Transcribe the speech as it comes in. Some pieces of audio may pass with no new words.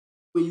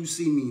when you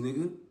see me,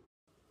 nigga.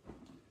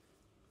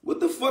 What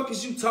the fuck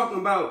is you talking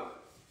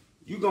about?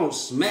 You gonna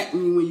smack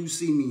me when you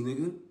see me,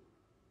 nigga?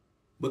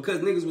 Because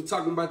niggas were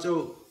talking about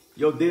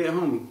your dead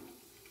homie.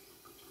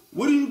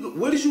 What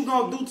is you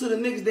gonna do to the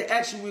niggas that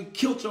actually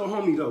killed your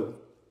homie though?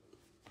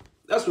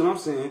 That's what I'm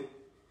saying.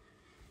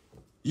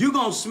 You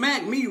gonna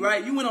smack me,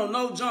 right? You went on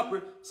no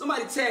jumper.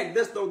 Somebody tagged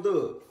Desto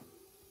Dubb.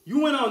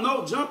 You went on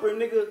no jumper,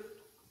 nigga.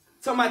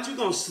 Talking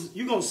about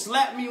you gonna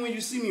slap me when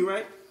you see me,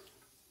 right?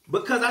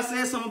 Because I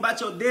said something about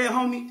your dead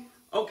homie.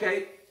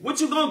 Okay, what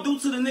you gonna do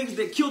to the niggas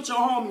that killed your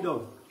homie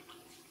though?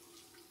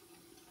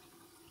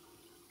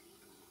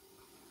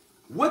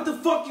 What the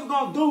fuck you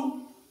gonna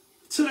do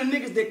to the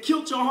niggas that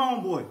killed your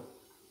homeboy?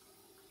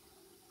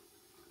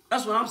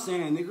 That's what I'm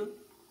saying, nigga.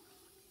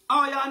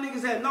 All y'all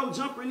niggas had no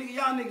jumper, nigga.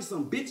 Y'all niggas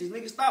some bitches,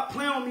 nigga. Stop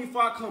playing with me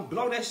before I come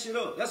blow that shit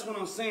up. That's what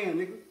I'm saying,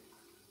 nigga.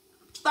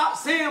 Stop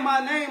saying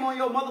my name on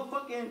your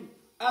motherfucking,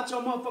 out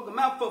your motherfucking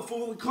mouth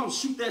before we come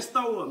shoot that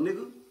stove up,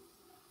 nigga.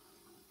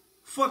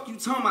 Fuck you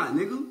talking about,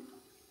 nigga.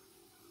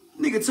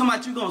 Nigga talking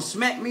about you gonna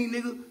smack me,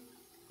 nigga.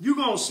 You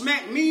gonna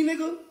smack me,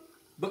 nigga?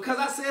 Because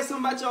I said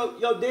something about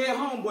your dead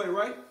homeboy,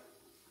 right?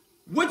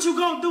 What you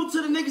gonna do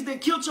to the niggas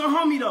that killed your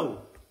homie,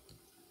 though?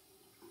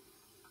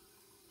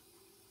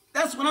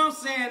 That's what I'm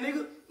saying,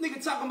 nigga.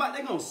 Nigga talking about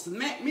they gonna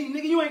smack me,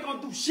 nigga. You ain't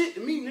gonna do shit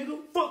to me, nigga.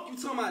 Fuck you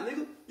talking about,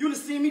 nigga. You done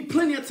seen me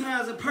plenty of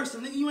times in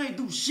person, nigga. You ain't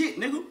do shit,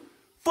 nigga.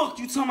 Fuck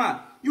you talking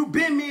about. You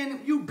been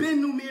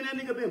knew me and that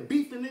nigga been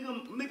beefing,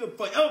 nigga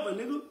forever,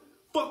 nigga.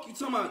 Fuck you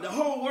talking about. The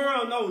whole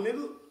world know,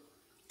 nigga.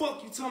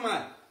 Fuck you talking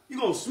about. You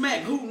gonna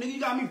smack who, nigga? You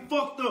got me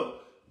fucked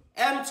up.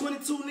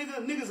 Adam22,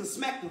 nigga. Niggas will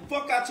smack the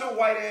fuck out your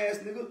white ass,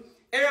 nigga.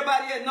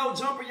 Everybody at no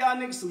jumper, y'all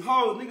niggas some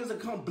hoes. Niggas will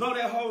come blow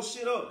that whole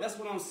shit up. That's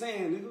what I'm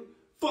saying, nigga.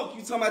 Fuck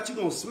you talking about you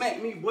gonna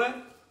smack me, boy.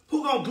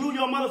 Who gonna glue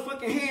your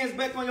motherfucking hands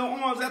back on your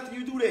arms after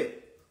you do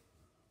that?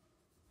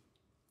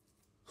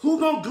 Who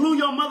gonna glue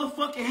your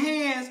motherfucking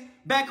hands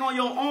back on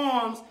your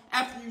arms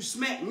after you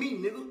smack me,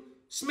 nigga?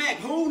 Smack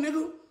who,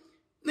 nigga?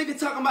 Nigga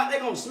talking about they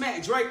gonna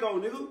smack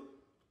Draco, nigga.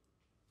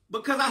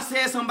 Because I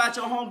said something about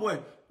your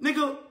homeboy.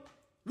 Nigga,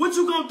 what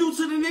you gonna do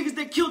to the niggas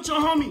that killed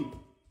your homie?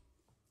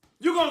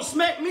 You gonna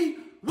smack me?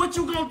 What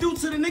you gonna do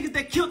to the niggas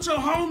that killed your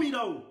homie,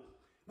 though?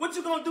 What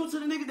you gonna do to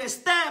the nigga that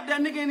stabbed that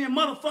nigga in their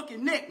motherfucking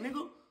neck,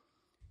 nigga?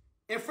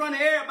 In front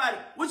of everybody.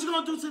 What you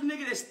gonna do to the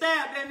nigga that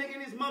stabbed that nigga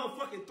in his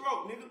motherfucking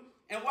throat, nigga?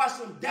 And watch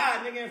him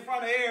die, nigga, in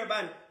front of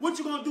everybody. What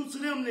you gonna do to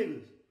them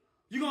niggas?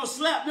 You gonna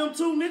slap them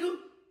too, nigga?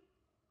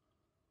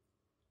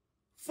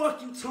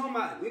 Fuck you talking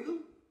about, nigga?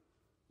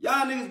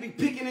 Y'all niggas be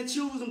picking and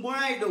choosing, boy,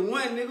 I ain't the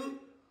one, nigga.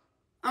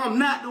 I'm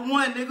not the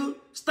one, nigga.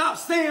 Stop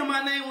saying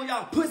my name on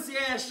y'all pussy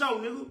ass show,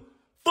 nigga.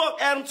 Fuck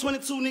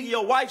Adam22, nigga.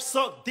 Your wife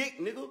suck dick,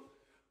 nigga.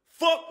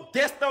 Fuck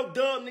Desto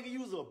Dubb, nigga.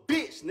 You was a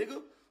bitch,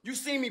 nigga. You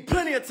seen me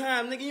plenty of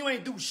times, nigga. You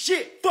ain't do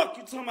shit. Fuck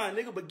you talking about,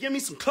 nigga. But give me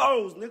some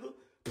clothes, nigga.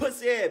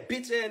 Pussy ass,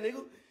 bitch ass,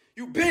 nigga.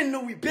 You been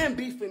knew we been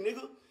beefing,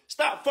 nigga.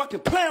 Stop fucking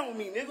playing with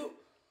me, nigga.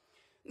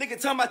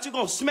 Nigga talking about you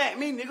gonna smack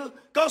me, nigga.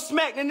 Go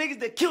smack the niggas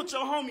that killed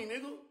your homie,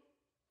 nigga.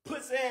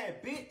 Pussy ass,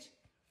 bitch.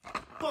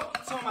 Fuck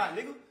you talking about,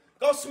 nigga.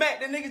 Go smack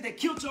the niggas that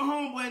killed your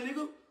homeboy,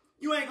 nigga.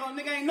 You ain't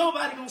gonna, nigga, ain't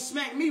nobody gonna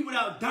smack me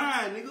without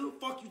dying, nigga.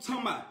 Fuck you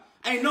talking about.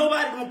 Ain't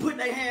nobody gonna put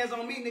their hands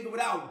on me, nigga,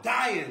 without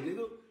dying,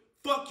 nigga.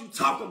 Fuck you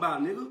talking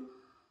about, nigga.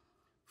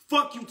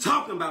 Fuck you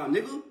talking about,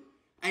 nigga.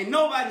 Ain't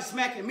nobody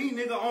smacking me,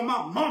 nigga, on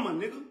my mama,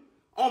 nigga.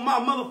 On my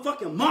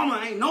motherfucking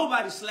mama, ain't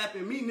nobody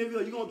slapping me,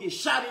 nigga. You gonna get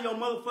shot in your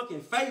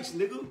motherfucking face,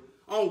 nigga.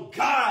 On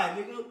God,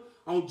 nigga.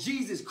 On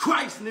Jesus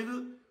Christ,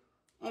 nigga.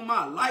 On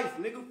my life,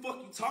 nigga. Fuck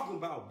you talking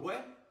about, boy.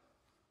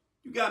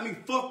 You got me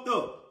fucked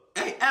up.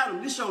 Hey,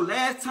 Adam, this your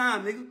last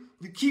time, nigga.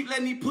 You keep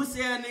letting these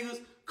pussy ass niggas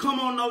come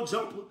on no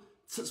jumper.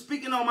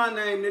 Speaking on my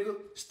name, nigga.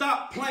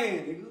 Stop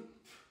playing, nigga.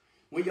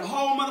 When your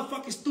whole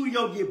motherfucking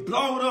studio get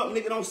blowed up,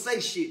 nigga, don't say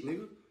shit,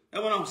 nigga.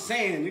 That's what I'm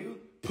saying, nigga.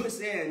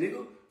 Pussy ass,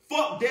 nigga.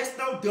 Fuck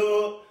Desto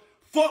Dubb.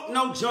 Fuck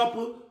no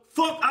jumper.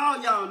 Fuck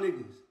all y'all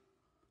niggas.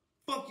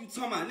 Fuck you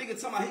talking about. Nigga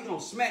talking about he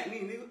gonna smack me,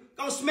 nigga.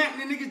 Go smack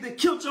the niggas that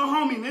killed your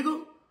homie,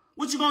 nigga.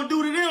 What you gonna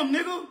do to them,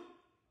 nigga?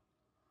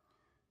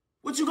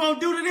 What you gonna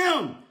do to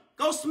them?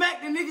 Go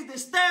smack the niggas that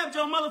stabbed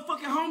your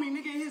motherfucking homie,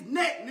 nigga, in his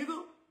neck,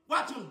 nigga.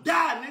 Watch him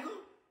die, nigga.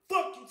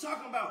 Fuck you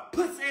talking about,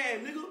 pussy ass,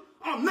 nigga.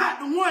 I'm not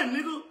the one,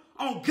 nigga.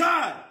 On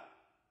God.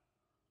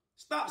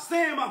 Stop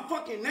saying my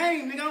fucking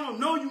name, nigga. I don't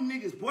know you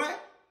niggas, boy.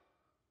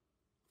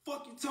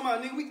 Fuck you talking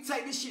about, nigga. We can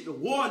take this shit to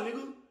war,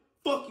 nigga.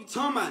 Fuck you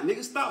talking about,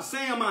 nigga. Stop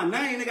saying my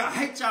name, nigga. I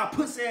hate y'all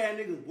pussy ass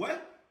niggas, boy.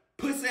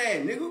 Pussy ass,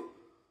 nigga.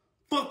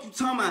 Fuck you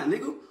talking about,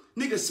 nigga.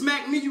 Nigga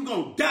smack me, you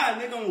gonna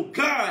die, nigga. On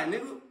God,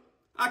 nigga.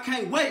 I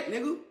can't wait,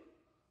 nigga.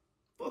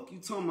 Fuck you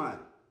talking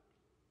about.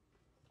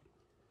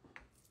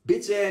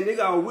 Bitch ass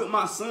nigga, I was with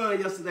my son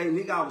yesterday,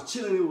 nigga. I was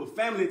chilling. It was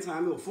family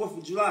time. It was 4th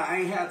of July. I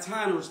ain't had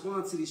time to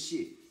respond to this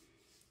shit.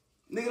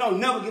 Nigga, don't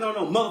never get on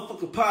no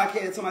motherfucking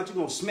podcast talking about you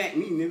gonna smack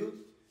me, nigga.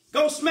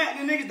 Go smack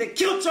the niggas that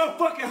killed your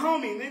fucking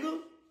homie, nigga.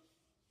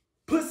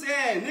 Pussy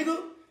ass,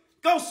 nigga.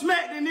 Go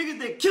smack the niggas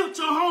that killed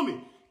your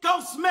homie.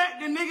 Go smack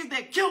the niggas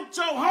that killed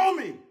your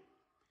homie.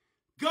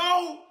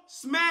 Go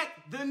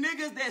smack the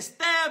niggas that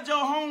stabbed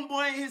your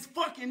homeboy in his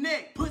fucking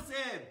neck, pussy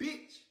ass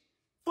bitch.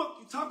 Fuck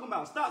you talking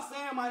about? Stop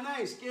saying my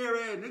name, scary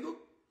ass nigga.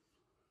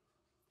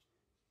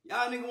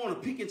 Y'all niggas wanna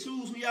pick and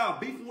choose who y'all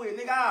beefing with,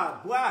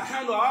 nigga. Boy, I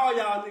handle all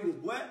y'all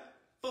niggas, boy.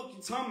 Fuck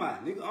you talking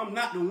about, nigga. I'm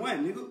not the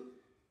one, nigga.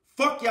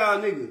 Fuck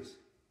y'all niggas.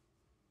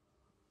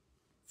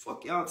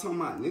 Fuck y'all talking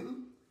about, nigga.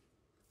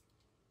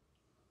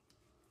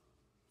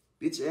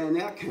 Bitch ass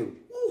nigga, I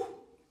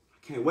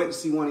can't wait to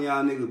see one of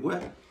y'all niggas,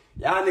 boy.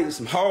 Y'all niggas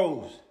some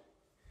hoes.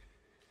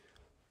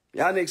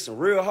 Y'all niggas some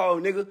real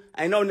hoes, nigga.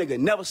 Ain't no nigga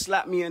never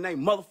slapped me in their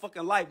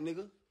motherfucking life,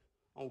 nigga.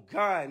 On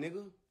God,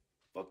 nigga.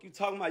 Fuck you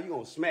talking about, you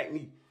gonna smack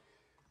me.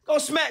 Go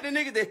smack the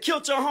nigga that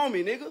killed your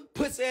homie, nigga.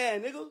 Pussy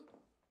ass, nigga.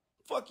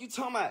 Fuck you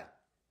talking about.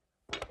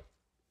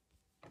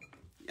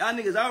 Y'all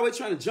niggas always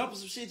trying to jump on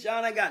some shit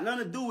y'all ain't got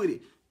nothing to do with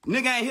it.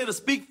 Nigga ain't here to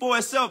speak for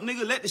itself,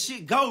 nigga. Let the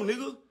shit go,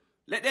 nigga.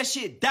 Let that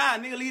shit die,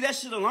 nigga. Leave that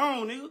shit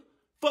alone, nigga.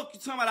 Fuck you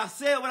talking about. I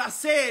said what I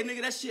said,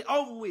 nigga. That shit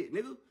over with,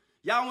 nigga.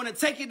 Y'all want to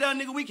take it down,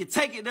 nigga? We can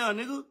take it down,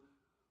 nigga.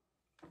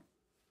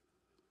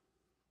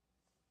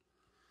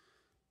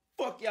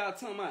 Fuck y'all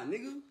talking about,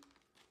 nigga.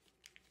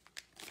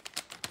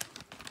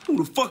 Who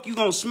the fuck you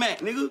gonna smack,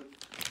 nigga?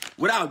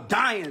 Without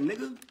dying,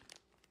 nigga.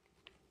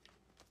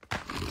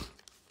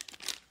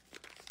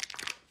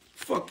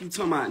 Fuck you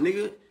talking about,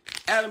 nigga.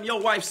 Adam, your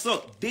wife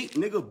suck dick,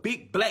 nigga.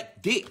 Big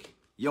black dick.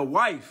 Your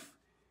wife.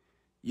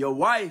 Your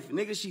wife,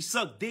 nigga, she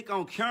suck dick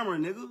on camera,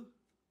 nigga.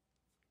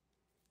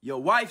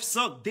 Your wife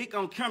suck dick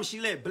on camera. She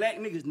let black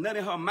niggas nut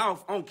in her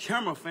mouth on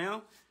camera,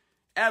 fam.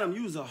 Adam,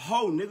 you was a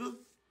hoe, nigga.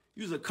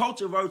 You was a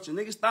culture vulture,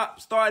 nigga.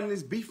 Stop starting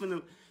this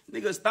beefing.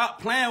 Nigga,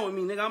 stop playing with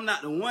me, nigga. I'm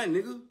not the one,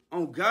 nigga.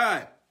 On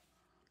God.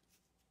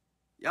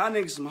 Y'all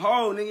niggas some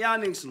hoes, nigga. Y'all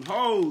niggas some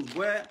hoes,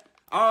 boy.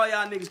 All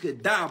y'all niggas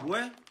could die,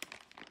 boy.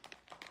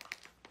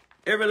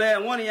 Every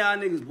last one of y'all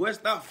niggas, boy.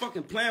 Stop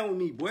fucking playing with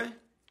me, boy.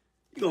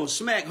 You gonna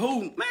smack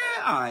who? Man,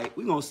 all right.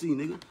 We gonna see,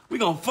 nigga. We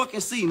gonna fucking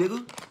see,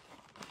 nigga.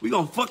 We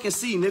gonna fucking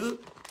see, nigga.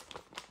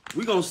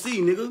 We gonna see,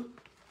 nigga.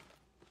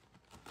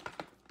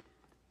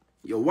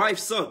 Your wife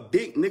suck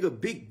dick,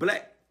 nigga. Big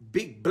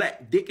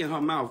black dick in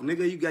her mouth,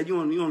 nigga. You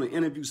on the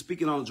interview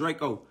speaking on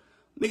Draco.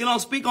 Nigga, don't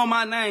speak on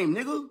my name,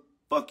 nigga.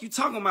 Fuck you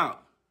talking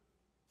about?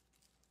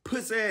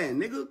 Pussy ass,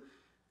 nigga.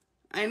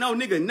 Ain't no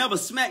nigga never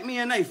smacked me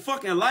in they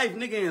fucking life,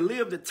 nigga, and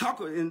lived to talk,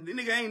 and the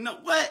nigga ain't no,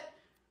 what?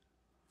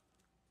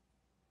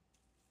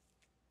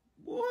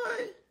 Boy.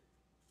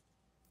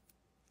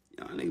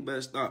 Y'all nigga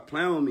better stop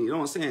playing with me. You know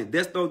what I'm saying?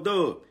 Desto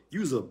Dubb,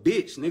 you's a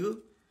bitch, nigga.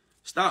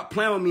 Stop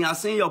playing with me. I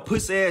seen your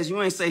pussy ass.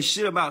 You ain't say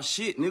shit about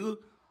shit, nigga.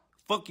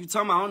 Fuck you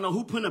talking about. I don't know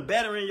who putting a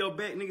battery in your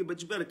back, nigga, but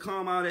you better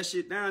calm all that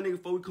shit down, nigga,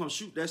 before we come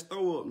shoot that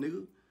store up,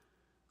 nigga.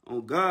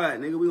 On God,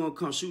 nigga, we gonna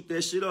come shoot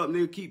that shit up,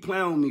 nigga. Keep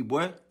playing with me,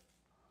 boy.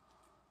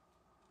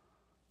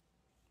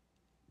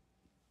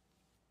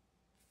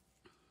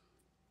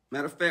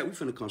 Matter of fact, we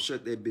finna come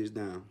shut that bitch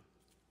down.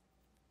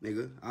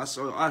 Nigga,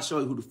 I'll show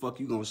you who the fuck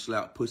you gonna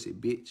slap, pussy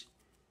bitch.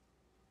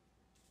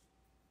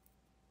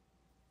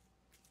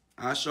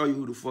 I'll show you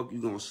who the fuck you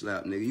gonna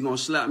slap, nigga. You gonna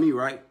slap me,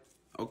 right?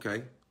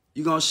 Okay.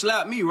 You gonna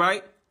slap me,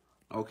 right?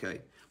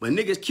 Okay. But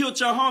niggas killed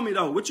your homie,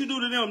 though. What you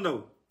do to them,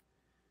 though?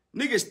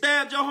 Niggas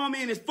stabbed your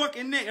homie in his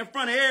fucking neck in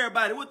front of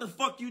everybody. What the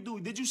fuck you do?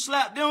 Did you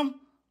slap them?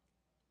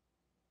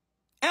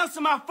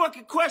 Answer my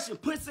fucking question,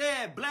 pussy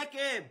ass, black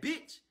ass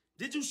bitch.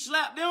 Did you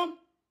slap them?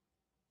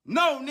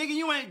 No, nigga,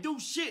 you ain't do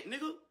shit,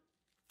 nigga.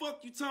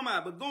 Fuck you talking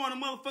about? But go on a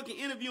motherfucking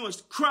interview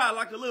and cry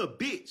like a little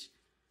bitch.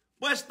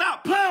 Boy,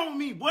 stop playing with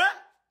me, boy.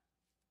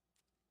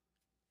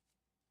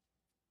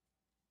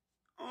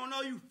 I don't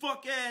know you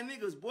fuck ass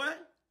niggas, boy.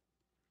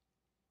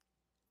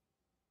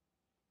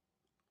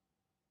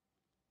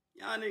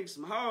 Y'all niggas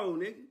some hoes,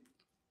 nigga.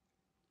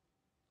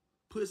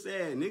 Pussy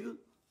ass nigga.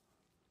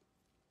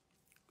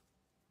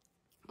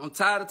 I'm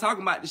tired of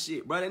talking about this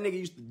shit, bro. That nigga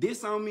used to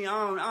diss on me.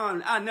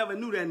 I never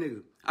knew that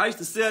nigga. I used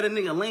to sell that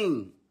nigga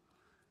lean.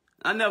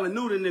 I never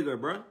knew the nigga,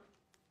 bro.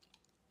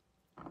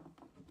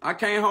 I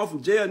came home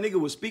from jail. Nigga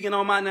was speaking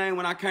on my name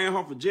when I came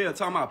home from jail.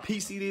 Talking about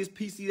PC this,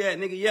 PC that.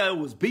 Nigga, yeah, it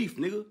was beef,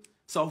 nigga.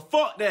 So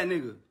fuck that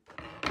nigga.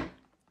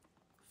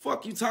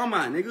 Fuck you talking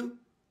about, nigga.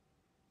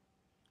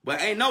 But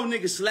ain't no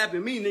nigga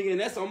slapping me, nigga, and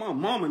that's on my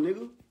mama,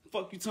 nigga.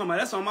 Fuck you talking about?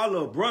 That's on my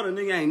little brother,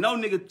 nigga. Ain't no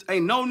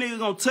nigga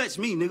gonna touch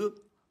me, nigga.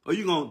 Or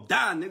you gonna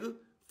die, nigga.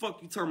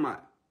 Fuck you talking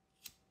about?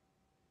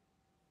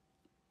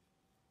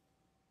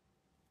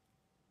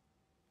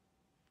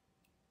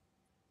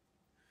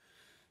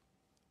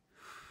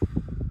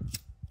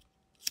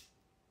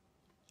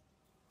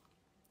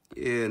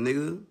 Yeah,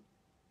 nigga.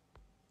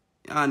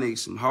 Y'all niggas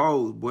some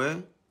hoes,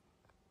 boy.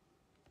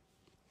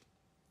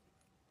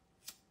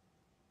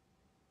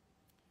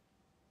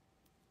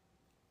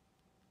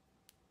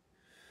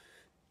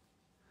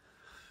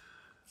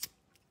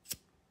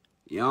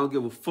 Yeah, I don't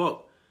give a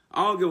fuck.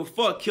 I don't give a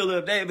fuck,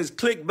 killer. If it's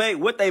clickbait,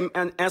 what they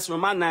answering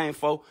my name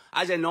for,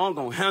 I just know I'm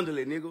gonna handle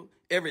it, nigga.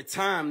 Every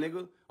time,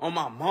 nigga. On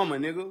my mama,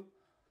 nigga.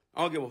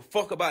 I don't give a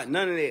fuck about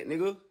none of that,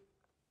 nigga.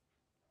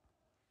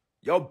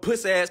 Your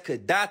pussy ass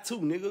could die too,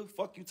 nigga.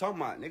 Fuck you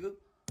talking about, nigga.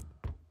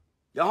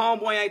 Your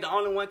homeboy ain't the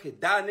only one could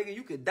die, nigga.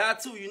 You could die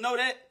too, you know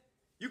that?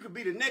 You could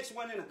be the next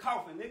one in the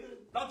coffin, nigga.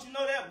 Don't you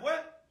know that, boy?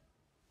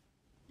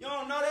 You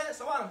don't know that?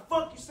 So why the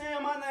fuck you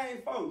saying my name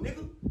for,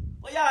 nigga?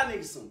 Well, y'all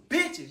niggas some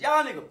bitches.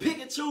 Y'all niggas pick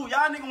and choose.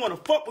 Y'all niggas want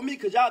to fuck with me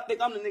because y'all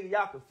think I'm the nigga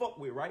y'all can fuck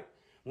with, right?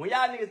 When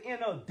y'all niggas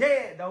end up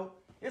dead, though,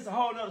 it's a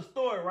whole nother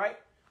story, right?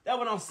 That's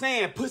what I'm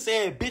saying, pussy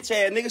ass, bitch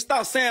ass nigga.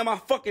 Stop saying my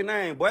fucking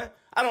name, boy.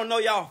 I don't know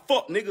y'all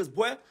fuck niggas,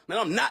 boy. Man,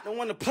 I'm not the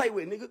one to play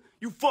with, nigga.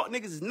 You fuck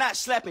niggas is not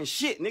slapping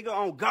shit, nigga.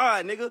 On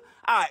God, nigga.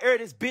 I air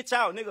this bitch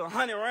out, nigga.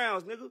 100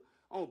 rounds, nigga.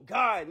 On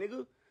God,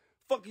 nigga.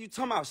 Fuck you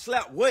talking about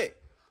slap what?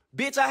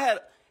 Bitch, I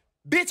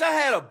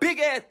had a big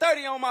ass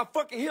 30 on my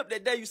fucking hip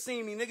that day you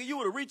seen me, nigga. You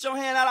would've reached your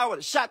hand out, I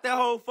would've shot that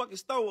whole fucking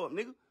store up,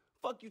 nigga.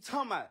 Fuck you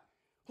talking about?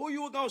 Who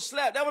you was gonna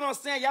slap? That's what I'm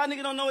saying. Y'all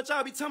niggas don't know what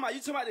y'all be talking about. You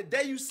talking about the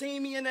day you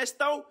seen me in that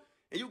store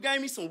and you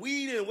gave me some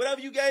weed and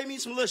whatever you gave me,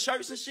 some little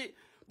shirts and shit.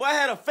 Boy, I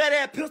had a fat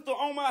ass pistol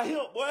on my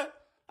hip, boy.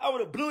 I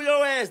would've blew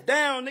your ass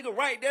down, nigga,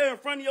 right there in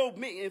front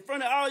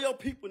of all your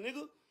people,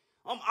 nigga.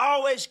 I'm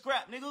always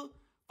scrapped, nigga.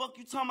 Fuck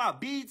you talking about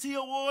BET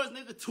Awards,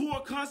 nigga, tour,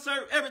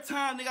 concert, every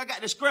time, nigga, I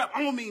got the scrap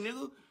on me,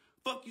 nigga.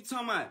 Fuck you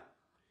talking about.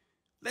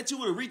 Let you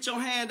would've reached your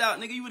hand out,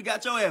 nigga. You would've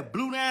got your ass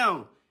blew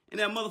down in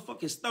that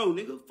motherfucking stove,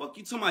 nigga. Fuck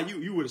you talking about.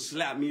 You would've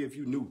slapped me if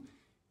you knew.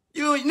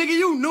 Nigga,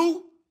 you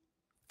knew.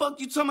 Fuck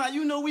you talking about.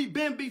 You know we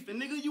been beefing,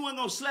 nigga. You ain't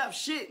gonna slap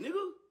shit,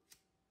 nigga.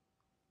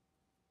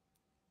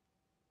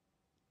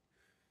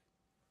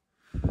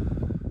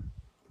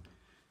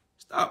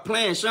 Stop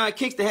playing. Sean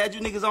Kingston had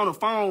you niggas on the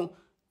phone,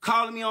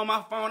 calling me on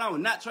my phone. I was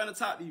not trying to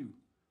talk to you.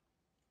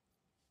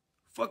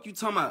 Fuck you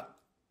talking about.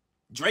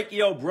 Drake,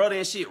 your brother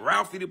and shit,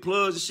 Ralphie the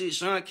Plugs and shit,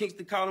 Sean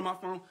Kingston calling my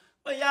phone.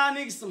 But y'all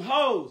niggas some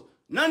hoes.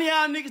 None of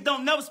y'all niggas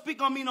don't never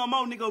speak on me no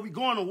more, nigga. We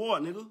going to war,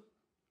 nigga.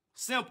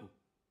 Simple.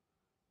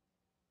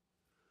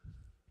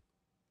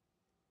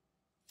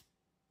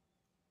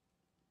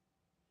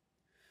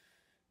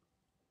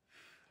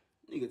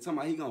 Nigga talking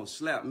about he gonna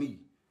slap me.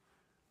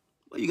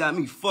 Well, you got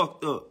me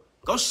fucked up.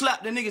 Go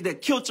slap the niggas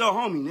that killed your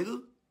homie,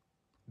 nigga.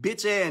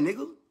 Bitch ass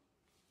nigga.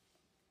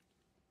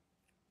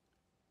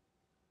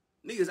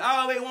 Niggas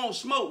always want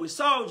smoke with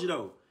Soulja,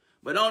 though.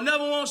 But don't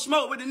never want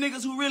smoke with the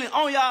niggas who really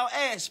on y'all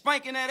ass,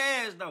 spanking that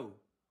ass, though.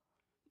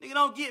 Nigga,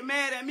 don't get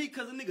mad at me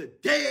because a nigga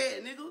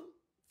dead, nigga.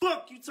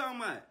 Fuck you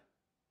talking about.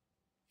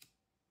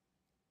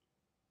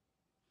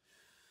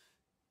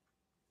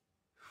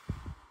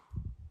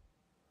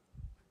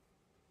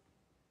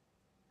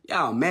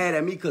 Y'all mad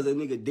at me because a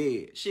nigga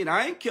dead. Shit,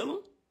 I ain't kill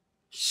him.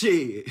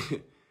 Shit.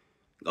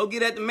 Go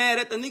get mad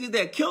at the niggas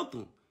that killed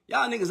him.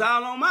 Y'all niggas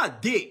all on my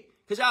dick.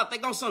 Because y'all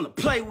think I'm something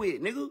to play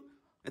with, nigga.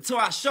 Until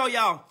I show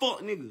y'all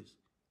fuck niggas.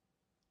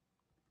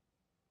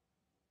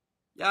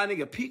 Y'all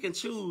nigga pick and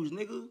choose,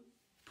 nigga.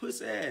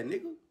 Pussy ass,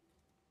 nigga.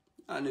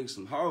 Y'all niggas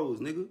some hoes,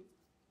 nigga.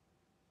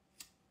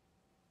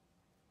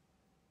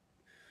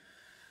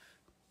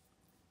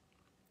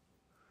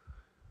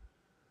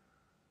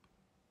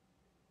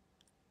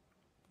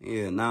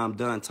 Yeah, now I'm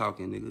done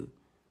talking, nigga.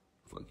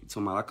 Fuck you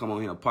talking about I come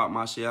on here and pop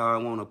my shit how I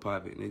want to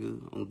pop it,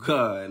 nigga. On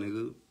God,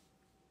 nigga.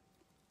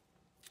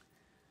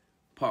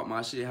 Pop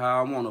my shit how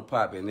I want to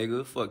pop it,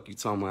 nigga. Fuck you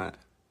talking about.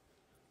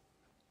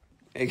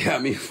 They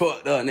got me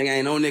fucked up, nigga.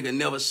 Ain't no nigga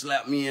never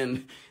slapped me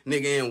in,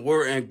 nigga, in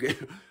work.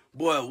 And,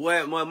 boy,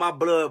 what, my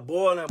blood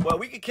boiling. Boy,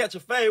 we can catch a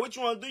fade. What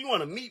you want to do? You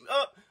want to meet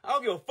up? I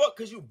don't give a fuck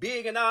because you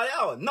big and all that.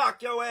 I will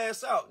knock your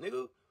ass out,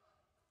 nigga.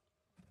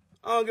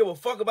 I don't give a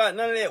fuck about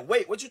none of that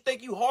weight. What you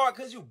think you hard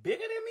because you bigger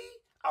than me?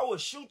 I will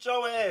shoot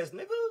your ass,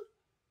 nigga.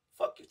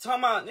 Fuck you talking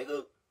about,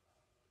 nigga.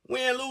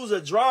 Win, lose, or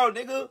draw,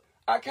 nigga.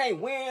 I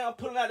can't win. I'm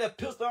pulling out that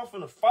pistol. I'm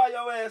finna fire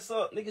your ass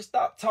up. Nigga,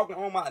 stop talking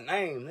on my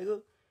name, nigga.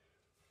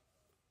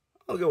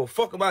 I don't give a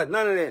fuck about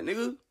none of that,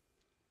 nigga.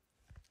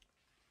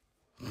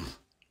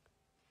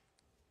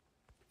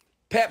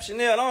 Pap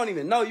Chanel, I don't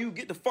even know you.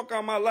 Get the fuck out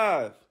of my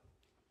life.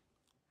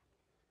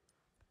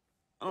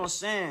 You know what I'm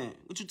saying?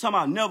 What you talking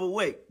about? Never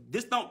wait.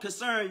 This don't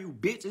concern you,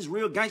 bitch. It's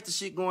real gangster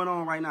shit going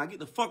on right now. Get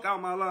the fuck out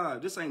of my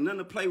life. This ain't nothing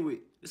to play with.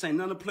 This ain't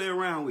nothing to play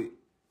around with.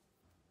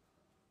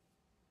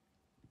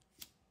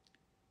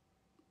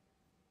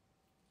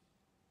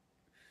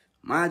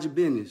 Mind your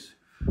business.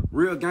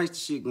 Real gangster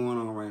shit going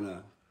on right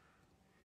now.